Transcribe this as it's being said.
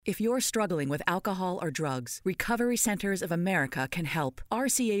If you're struggling with alcohol or drugs, Recovery Centers of America can help.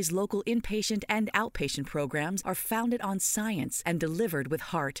 RCA's local inpatient and outpatient programs are founded on science and delivered with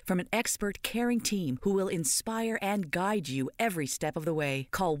heart from an expert caring team who will inspire and guide you every step of the way.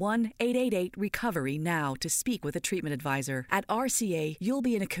 Call 1-888-RECOVERY now to speak with a treatment advisor. At RCA, you'll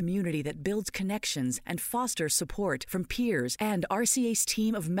be in a community that builds connections and fosters support from peers and RCA's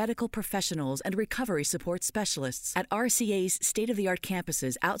team of medical professionals and recovery support specialists. At RCA's state-of-the-art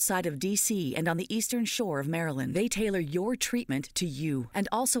campuses outside of D.C. and on the Eastern Shore of Maryland, they tailor your treatment to you and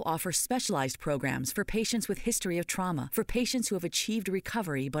also offer specialized programs for patients with history of trauma, for patients who have achieved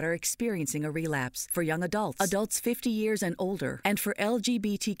recovery but are experiencing a relapse, for young adults, adults 50 years and older, and for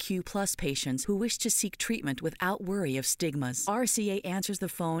LGBTQ plus patients who wish to seek treatment without worry of stigmas. RCA answers the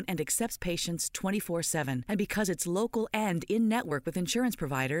phone and accepts patients 24/7. And because it's local and in-network with insurance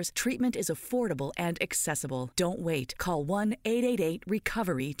providers, treatment is affordable and accessible. Don't wait. Call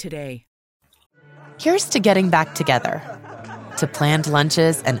 1-888-RECOVERY today. Here's to getting back together, to planned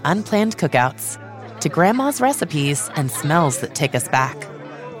lunches and unplanned cookouts, to grandma's recipes and smells that take us back,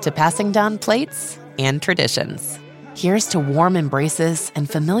 to passing down plates and traditions. Here's to warm embraces and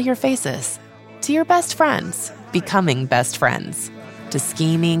familiar faces, to your best friends becoming best friends, to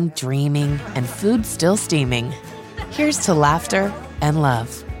scheming, dreaming, and food still steaming. Here's to laughter and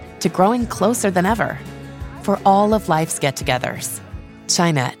love, to growing closer than ever. For all of life's get-togethers,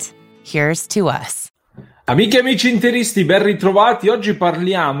 Chinette, here's to us. Amiche e amici interisti, ben ritrovati. Oggi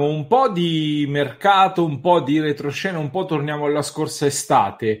parliamo un po' di mercato, un po' di retroscena, un po' torniamo alla scorsa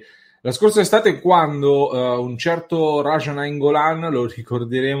estate. La scorsa estate quando un certo Raja Nainggolan, lo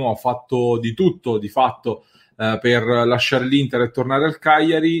ricorderemo, ha fatto di tutto di fatto per lasciare l'Inter e tornare al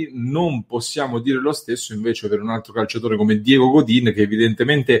Cagliari. Non possiamo dire lo stesso invece per un altro calciatore come Diego Godin, che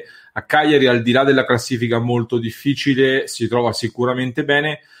evidentemente a Cagliari, al di là della classifica molto difficile, si trova sicuramente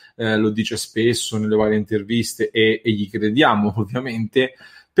bene, lo dice spesso nelle varie interviste e gli crediamo ovviamente,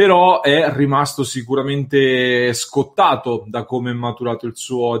 però è rimasto sicuramente scottato da come è maturato il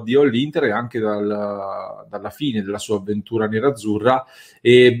suo addio all'Inter e anche dalla fine della sua avventura nerazzurra,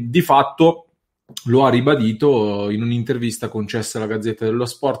 e di fatto lo ha ribadito in un'intervista concessa alla Gazzetta dello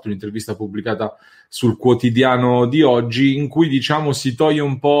Sport, un'intervista pubblicata sul quotidiano di oggi, in cui diciamo si toglie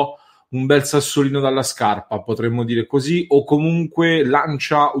un po' un bel sassolino dalla scarpa, potremmo dire così, o comunque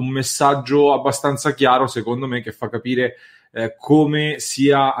lancia un messaggio abbastanza chiaro, secondo me, che fa capire come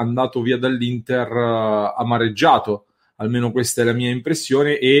sia andato via dall'Inter amareggiato, almeno questa è la mia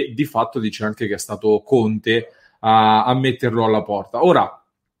impressione, e di fatto dice anche che è stato Conte a metterlo alla porta. Ora,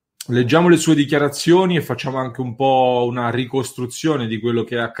 leggiamo le sue dichiarazioni e facciamo anche un po' una ricostruzione di quello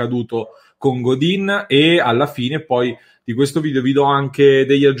che è accaduto con Godin, e alla fine poi di questo video vi do anche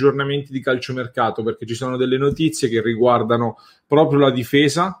degli aggiornamenti di calciomercato, perché ci sono delle notizie che riguardano proprio la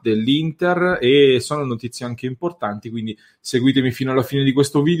difesa dell'Inter e sono notizie anche importanti, quindi seguitemi fino alla fine di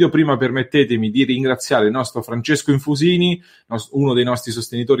questo video. Prima permettetemi di ringraziare il nostro Francesco Infusini, uno dei nostri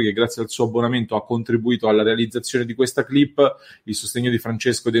sostenitori, che grazie al suo abbonamento ha contribuito alla realizzazione di questa clip. Il sostegno di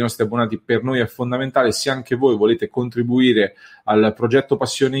Francesco e dei nostri abbonati per noi è fondamentale. Se anche voi volete contribuire al progetto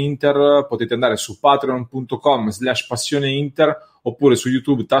Passione Inter, potete andare su patreon.com/passioneinter oppure su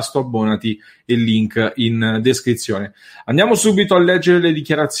YouTube, tasto abbonati e link in descrizione. Andiamo subito a leggere le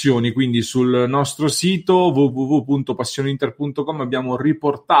dichiarazioni. Quindi sul nostro sito www.passioneinter.com abbiamo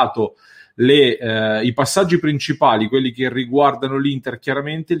riportato i passaggi principali, quelli che riguardano l'Inter.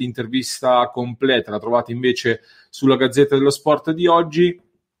 Chiaramente l'intervista completa la trovate invece sulla Gazzetta dello Sport di oggi.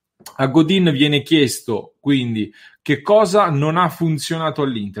 A Godin viene chiesto quindi che cosa non ha funzionato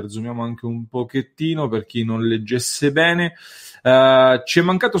all'Inter. Zoomiamo anche un pochettino per chi non leggesse bene. Ci è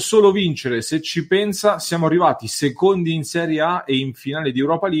mancato solo vincere. Se ci pensa, siamo arrivati secondi in Serie A e in finale di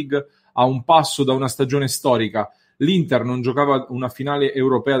Europa League, a un passo da una stagione storica. L'Inter non giocava una finale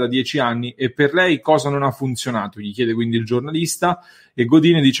europea da 10 anni e per lei cosa non ha funzionato? Gli chiede quindi il giornalista, e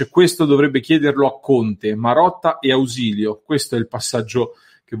Godin dice: questo dovrebbe chiederlo a Conte, Marotta e Ausilio. Questo è il passaggio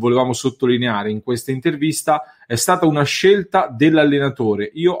che volevamo sottolineare in questa intervista. È stata una scelta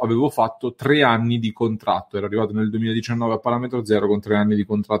dell'allenatore. Io avevo fatto 3 anni di contratto, ero arrivato nel 2019 a parametro zero con 3 anni di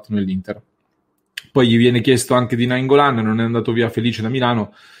contratto nell'Inter. Poi gli viene chiesto anche di Nainggolan, non è andato via felice da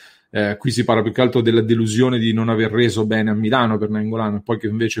Milano. Qui si parla più che altro della delusione di non aver reso bene a Milano per Nainggolan, poi che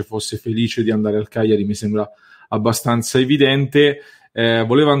invece fosse felice di andare al Cagliari mi sembra abbastanza evidente.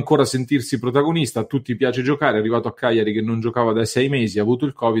 Voleva ancora sentirsi protagonista, a tutti piace giocare, è arrivato a Cagliari che non giocava da 6 mesi, ha avuto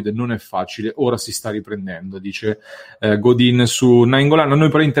il Covid, non è facile, ora si sta riprendendo, dice Godin su Nainggolan. A noi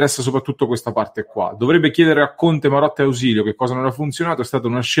però interessa soprattutto questa parte qua. Dovrebbe chiedere a Conte, Marotta e Ausilio che cosa non ha funzionato, è stata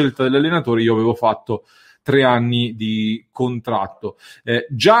una scelta dell'allenatore, io avevo fatto 3 anni di contratto.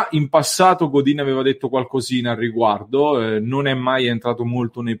 Già in passato Godin aveva detto qualcosina al riguardo, non è mai entrato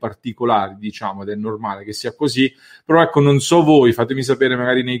molto nei particolari, diciamo, ed è normale che sia così, però ecco, non so voi, fatemi sapere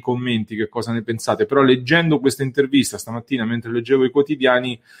magari nei commenti che cosa ne pensate, però leggendo questa intervista stamattina mentre leggevo i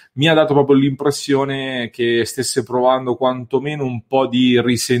quotidiani mi ha dato proprio l'impressione che stesse provando quantomeno un po' di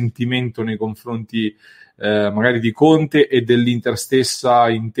risentimento nei confronti magari di Conte e dell'Inter stessa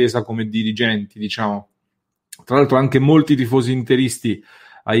intesa come dirigenti, diciamo. Tra l'altro anche molti tifosi interisti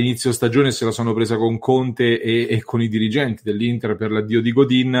a inizio stagione se la sono presa con Conte e con i dirigenti dell'Inter per l'addio di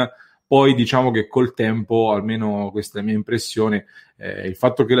Godin. Poi diciamo che col tempo, almeno questa è la mia impressione, il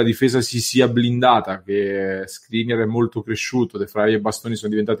fatto che la difesa si sia blindata, che Skriniar è molto cresciuto, De Vrij e Bastoni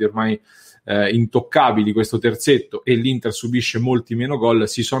sono diventati ormai intoccabili, questo terzetto, e l'Inter subisce molti meno gol,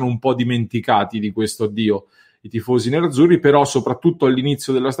 si sono un po' dimenticati di questo addio i tifosi nerazzurri, però soprattutto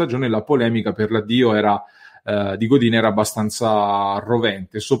all'inizio della stagione la polemica per l'addio di Godin era abbastanza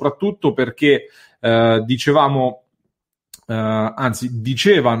rovente, soprattutto perché dicevano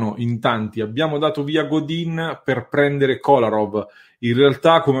in tanti abbiamo dato via Godin per prendere Kolarov. In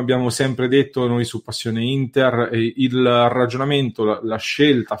realtà, come abbiamo sempre detto noi su Passione Inter, il ragionamento, la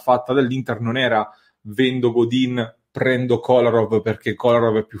scelta fatta dall'Inter non era vendo Godin, prendo Kolarov perché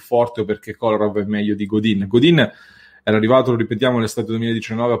Kolarov è più forte o perché Kolarov è meglio di Godin. Godin era arrivato, lo ripetiamo, nell'estate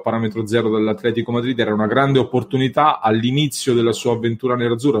 2019 a parametro zero dall'Atletico Madrid, era una grande opportunità. All'inizio della sua avventura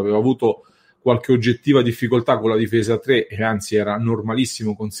nerazzurra aveva avuto qualche oggettiva difficoltà con la difesa 3 e anzi era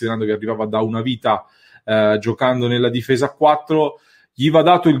normalissimo considerando che arrivava da una vita giocando nella difesa 4. Gli va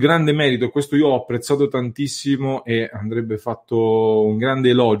dato il grande merito, e questo io ho apprezzato tantissimo e andrebbe fatto un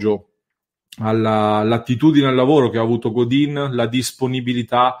grande elogio all'attitudine al lavoro che ha avuto Godin, la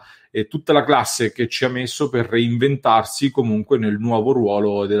disponibilità e tutta la classe che ci ha messo per reinventarsi comunque nel nuovo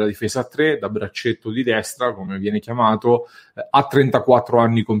ruolo della difesa 3, da braccetto di destra, come viene chiamato, a 34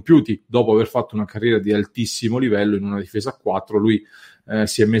 anni compiuti, dopo aver fatto una carriera di altissimo livello in una difesa 4, lui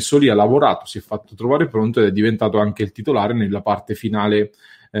si è messo lì, ha lavorato, si è fatto trovare pronto ed è diventato anche il titolare nella parte finale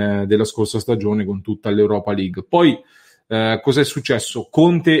della scorsa stagione con tutta l'Europa League. Poi cos'è successo?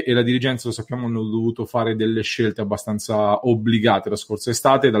 Conte e la dirigenza, lo sappiamo, hanno dovuto fare delle scelte abbastanza obbligate la scorsa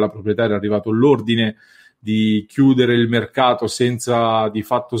estate. Dalla proprietà è arrivato l'ordine di chiudere il mercato senza di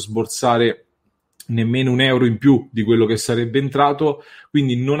fatto sborsare nemmeno €1 in più di quello che sarebbe entrato,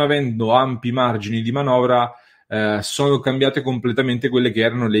 quindi non avendo ampi margini di manovra sono cambiate completamente quelle che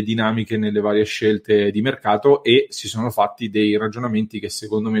erano le dinamiche nelle varie scelte di mercato e si sono fatti dei ragionamenti che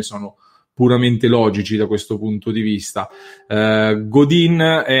secondo me sono puramente logici da questo punto di vista.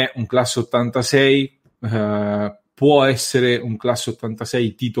 Godin è un classe 86, può essere un classe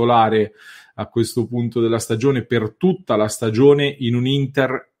 86 titolare a questo punto della stagione, per tutta la stagione, in un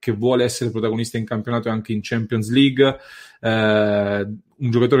Inter che vuole essere protagonista in campionato e anche in Champions League. Un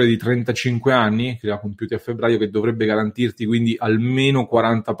giocatore di 35 anni che li ha compiuti a febbraio, che dovrebbe garantirti quindi almeno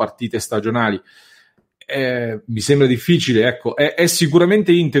 40 partite stagionali. Mi sembra difficile, ecco, è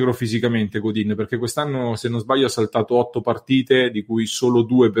sicuramente integro fisicamente Godin, perché quest'anno, se non sbaglio, ha saltato 8 partite, di cui solo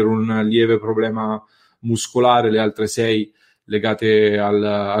 2 per un lieve problema muscolare, le altre 6 legate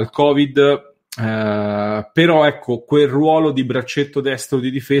al Covid. Però ecco, quel ruolo di braccetto destro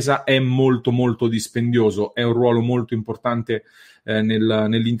di difesa è molto molto dispendioso, è un ruolo molto importante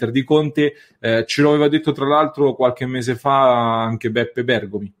nell'Inter di Conte. Ce lo aveva detto tra l'altro qualche mese fa anche Beppe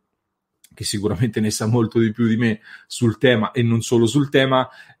Bergomi, che sicuramente ne sa molto di più di me sul tema e non solo sul tema.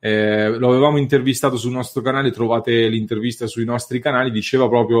 Lo avevamo intervistato sul nostro canale, trovate l'intervista sui nostri canali. Diceva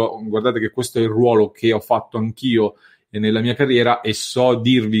proprio: guardate che questo è il ruolo che ho fatto anch'io nella mia carriera e so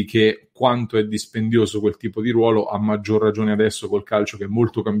dirvi che quanto è dispendioso quel tipo di ruolo, a maggior ragione adesso col calcio che è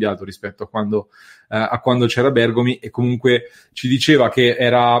molto cambiato rispetto a quando c'era Bergomi. E comunque ci diceva che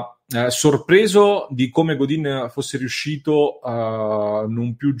era sorpreso di come Godin fosse riuscito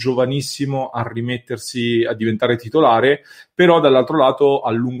non più giovanissimo a rimettersi a diventare titolare, però dall'altro lato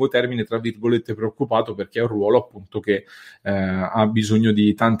a lungo termine tra virgolette preoccupato, perché è un ruolo appunto che ha bisogno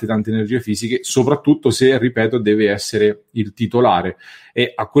di tante energie fisiche, soprattutto se, ripeto, deve essere il titolare.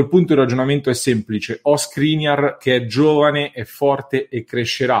 E a quel punto il ragionamento è semplice: ho Skriniar che è giovane, è forte e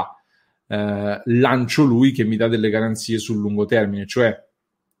crescerà, lancio lui che mi dà delle garanzie sul lungo termine. Cioè,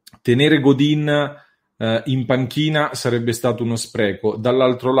 tenere Godin in panchina sarebbe stato uno spreco.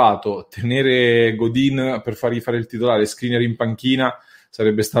 Dall'altro lato, tenere Godin per fargli fare il titolare, Skriniar in panchina,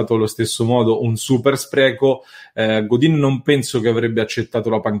 sarebbe stato allo stesso modo un super spreco. Godin non penso che avrebbe accettato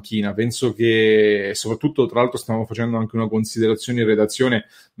la panchina, penso che, soprattutto, tra l'altro stavamo facendo anche una considerazione in redazione,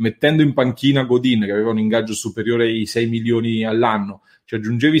 mettendo in panchina Godin, che aveva un ingaggio superiore ai 6 milioni all'anno, ci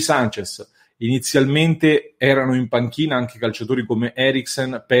aggiungevi Sanchez, inizialmente erano in panchina anche calciatori come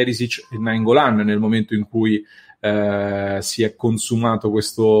Eriksen, Perisic e Nainggolan nel momento in cui si è consumato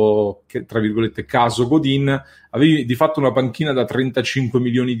questo, tra virgolette, caso Godin. Avevi di fatto una panchina da 35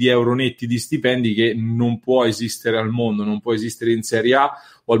 milioni di euro netti di stipendi che non può esistere al mondo, non può esistere in Serie A,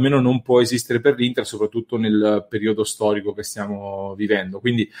 o almeno non può esistere per l'Inter, soprattutto nel periodo storico che stiamo vivendo.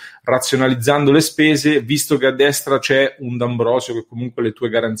 Quindi razionalizzando le spese, visto che a destra c'è un D'Ambrosio che comunque le tue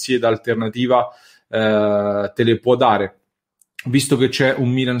garanzie da alternativa te le può dare, visto che c'è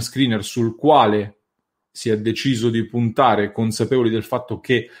un Milan Skriniar sul quale si è deciso di puntare, consapevoli del fatto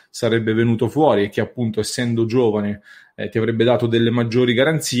che sarebbe venuto fuori e che appunto essendo giovane ti avrebbe dato delle maggiori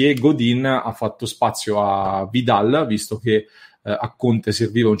garanzie, Godin ha fatto spazio a Vidal, visto che a Conte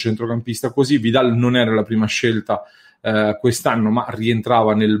serviva un centrocampista così. Vidal non era la prima scelta quest'anno, ma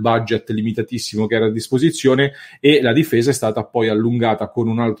rientrava nel budget limitatissimo che era a disposizione, e la difesa è stata poi allungata con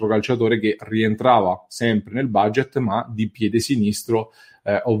un altro calciatore che rientrava sempre nel budget ma di piede sinistro,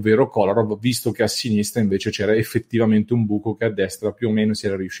 ovvero Kolarov, visto che a sinistra invece c'era effettivamente un buco che a destra più o meno si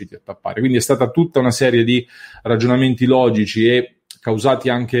era riusciti a tappare. Quindi è stata tutta una serie di ragionamenti logici e causati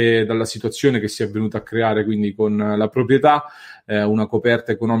anche dalla situazione che si è venuta a creare quindi con la proprietà, una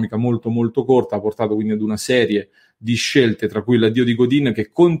coperta economica molto molto corta ha portato quindi ad una serie di scelte, tra cui l'addio di Godin, che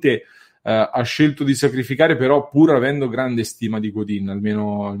Conte ha scelto di sacrificare, però pur avendo grande stima di Godin,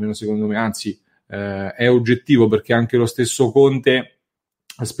 almeno secondo me, anzi è oggettivo, perché anche lo stesso Conte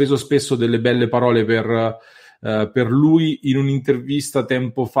ha speso spesso delle belle parole per lui. In un'intervista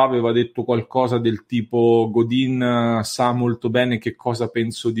tempo fa aveva detto qualcosa del tipo: Godin sa molto bene che cosa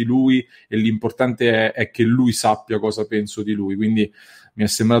penso di lui e l'importante è che lui sappia cosa penso di lui. Quindi mi è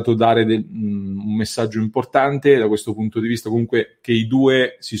sembrato dare un messaggio importante da questo punto di vista, comunque, che i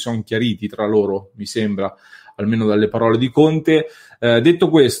due si sono chiariti tra loro, mi sembra, almeno dalle parole di Conte. Detto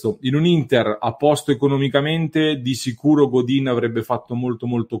questo, in un Inter a posto economicamente, di sicuro Godin avrebbe fatto molto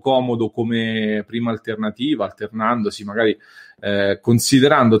molto comodo come prima alternativa, alternandosi magari,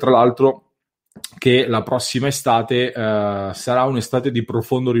 considerando tra l'altro che la prossima estate sarà un'estate di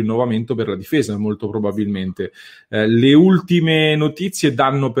profondo rinnovamento per la difesa, molto probabilmente. Le ultime notizie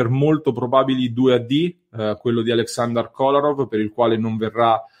danno per molto probabili 2 AD, quello di Aleksandar Kolarov, per il quale non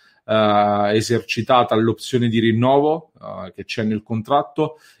verrà esercitata l'opzione di rinnovo che c'è nel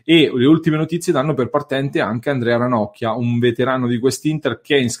contratto, e le ultime notizie danno per partente anche Andrea Ranocchia, un veterano di quest'Inter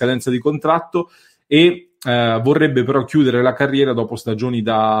che è in scadenza di contratto e vorrebbe però chiudere la carriera dopo stagioni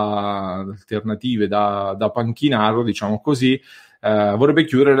da alternative, da panchinaro, diciamo così. Vorrebbe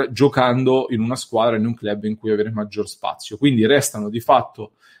chiudere giocando in una squadra, in un club in cui avere maggior spazio. Quindi restano di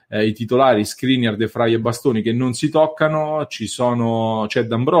fatto i titolari Skriniar, De Vrij e Bastoni che non si toccano. C'è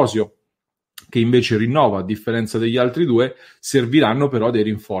D'Ambrosio che invece rinnova, a differenza degli altri due. Serviranno però dei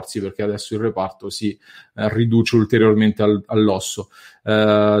rinforzi, perché adesso il reparto si riduce ulteriormente all'osso.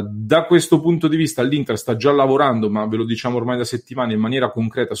 Da questo punto di vista l'Inter sta già lavorando, ma ve lo diciamo ormai da settimane, in maniera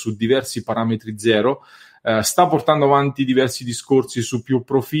concreta su diversi parametri zero. Sta portando avanti diversi discorsi su più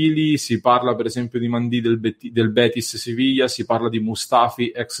profili. Si parla per esempio di Mandi del Betis Siviglia, si parla di Mustafi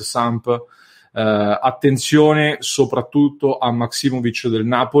ex Samp. Attenzione soprattutto a Maksimovic del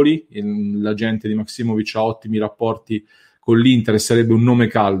Napoli. L'agente di Maksimovic ha ottimi rapporti con l'Inter e sarebbe un nome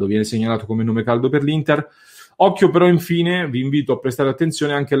caldo, viene segnalato come nome caldo per l'Inter. Occhio però, infine vi invito a prestare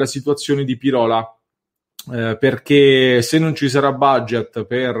attenzione anche alla situazione di Pirola, perché se non ci sarà budget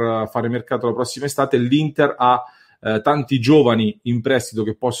per fare mercato la prossima estate, l'Inter ha tanti giovani in prestito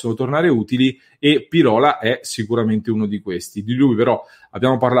che possono tornare utili e Pirola è sicuramente uno di questi. Di lui però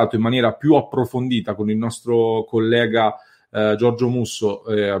abbiamo parlato in maniera più approfondita con il nostro collega Giorgio Musso,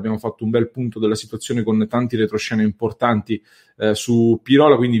 abbiamo fatto un bel punto della situazione con tanti retroscena importanti su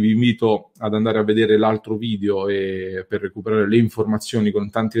Pirola, quindi vi invito ad andare a vedere l'altro video per recuperare le informazioni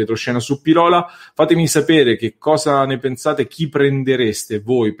con tanti retroscena su Pirola. Fatemi sapere che cosa ne pensate, chi prendereste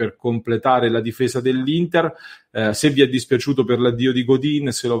voi per completare la difesa dell'Inter, se vi è dispiaciuto per l'addio di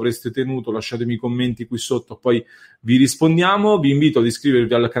Godin, se lo avreste tenuto, lasciatemi i commenti qui sotto, poi vi rispondiamo. Vi invito ad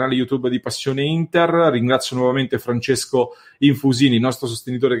iscrivervi al canale YouTube di Passione Inter. Ringrazio nuovamente Francesco Infusini, il nostro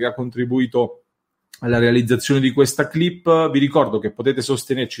sostenitore, che ha contribuito alla realizzazione di questa clip. Vi ricordo che potete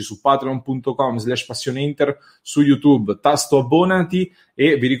sostenerci su patreon.com/passioneinter, su YouTube tasto abbonati,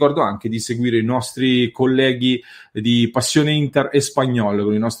 e vi ricordo anche di seguire i nostri colleghi di Passione Inter Espagnol,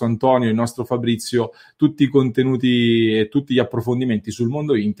 con il nostro Antonio e il nostro Fabrizio, tutti i contenuti e tutti gli approfondimenti sul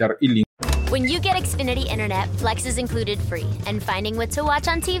mondo Inter. Il link. When you get Xfinity Internet, Flex is included free, and finding what to watch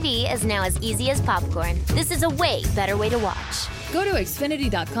on TV is now as easy as popcorn. This is a way better way to watch. Go to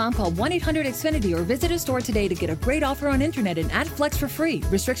Xfinity.com, call 1-800-XFINITY, or visit a store today to get a great offer on internet and add Flex for free.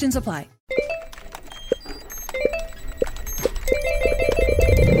 Restrictions apply.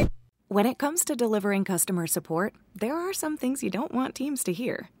 When it comes to delivering customer support, there are some things you don't want teams to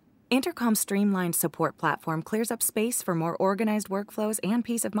hear. Intercom's streamlined support platform clears up space for more organized workflows and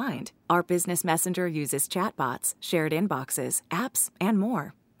peace of mind. Our business messenger uses chatbots, shared inboxes, apps, and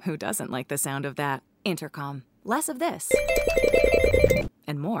more. Who doesn't like the sound of that? Intercom. Less of this.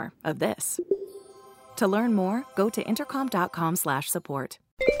 And more of this. To learn more, go to intercom.com/support.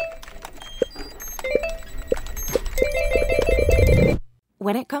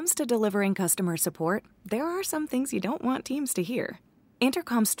 When it comes to delivering customer support, there are some things you don't want teams to hear.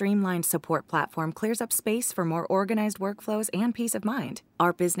 Intercom's streamlined support platform clears up space for more organized workflows and peace of mind.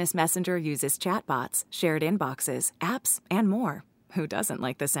 Our business messenger uses chatbots, shared inboxes, apps, and more. Who doesn't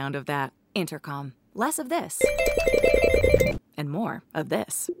like the sound of that? Intercom. Less of this. And more of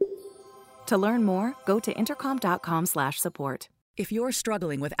this. To learn more, go to intercom.com/support. If you're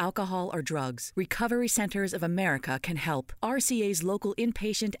struggling with alcohol or drugs, Recovery Centers of America can help. RCA's local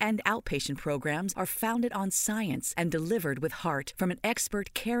inpatient and outpatient programs are founded on science and delivered with heart from an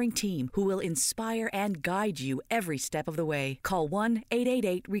expert caring team who will inspire and guide you every step of the way. Call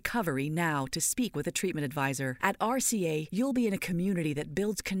 1-888-RECOVERY now to speak with a treatment advisor. At RCA, you'll be in a community that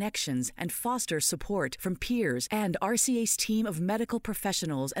builds connections and fosters support from peers and RCA's team of medical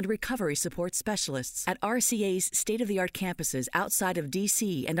professionals and recovery support specialists. At RCA's state-of-the-art campuses outside of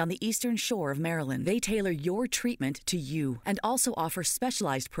D.C. and on the Eastern Shore of Maryland, they tailor your treatment to you and also offer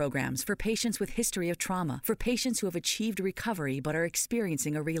specialized programs for patients with history of trauma, for patients who have achieved recovery but are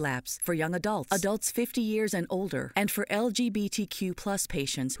experiencing a relapse, for young adults, adults 50 years and older, and for LGBTQ plus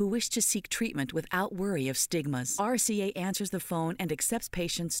patients who wish to seek treatment without worry of stigmas. RCA answers the phone and accepts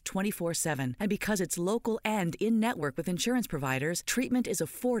patients 24/7. And because it's local and in-network with insurance providers, treatment is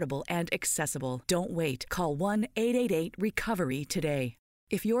affordable and accessible. Don't wait. Call 1-888-RECOVERY today.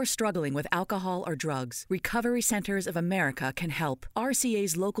 If you're struggling with alcohol or drugs, Recovery Centers of America can help.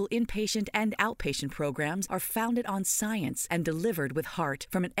 RCA's local inpatient and outpatient programs are founded on science and delivered with heart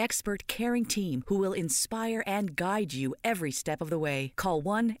from an expert caring team who will inspire and guide you every step of the way. Call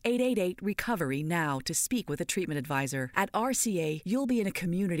 1-888-RECOVERY now to speak with a treatment advisor. At RCA, you'll be in a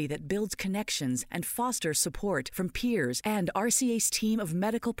community that builds connections and fosters support from peers and RCA's team of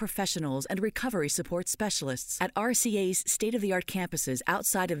medical professionals and recovery support specialists. At RCA's state-of-the-art campuses outside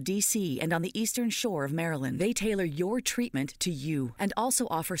of D.C. and on the Eastern Shore of Maryland, they tailor your treatment to you and also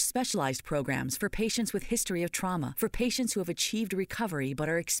offer specialized programs for patients with history of trauma, for patients who have achieved recovery but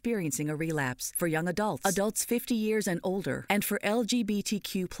are experiencing a relapse, for young adults, adults 50 years and older, and for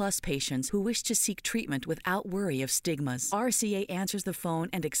LGBTQ plus patients who wish to seek treatment without worry of stigmas. RCA answers the phone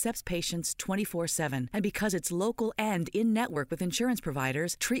and accepts patients 24/7. And because it's local and in-network with insurance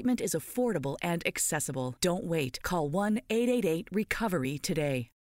providers, treatment is affordable and accessible. Don't wait. Call 1-888-RECOVERY today.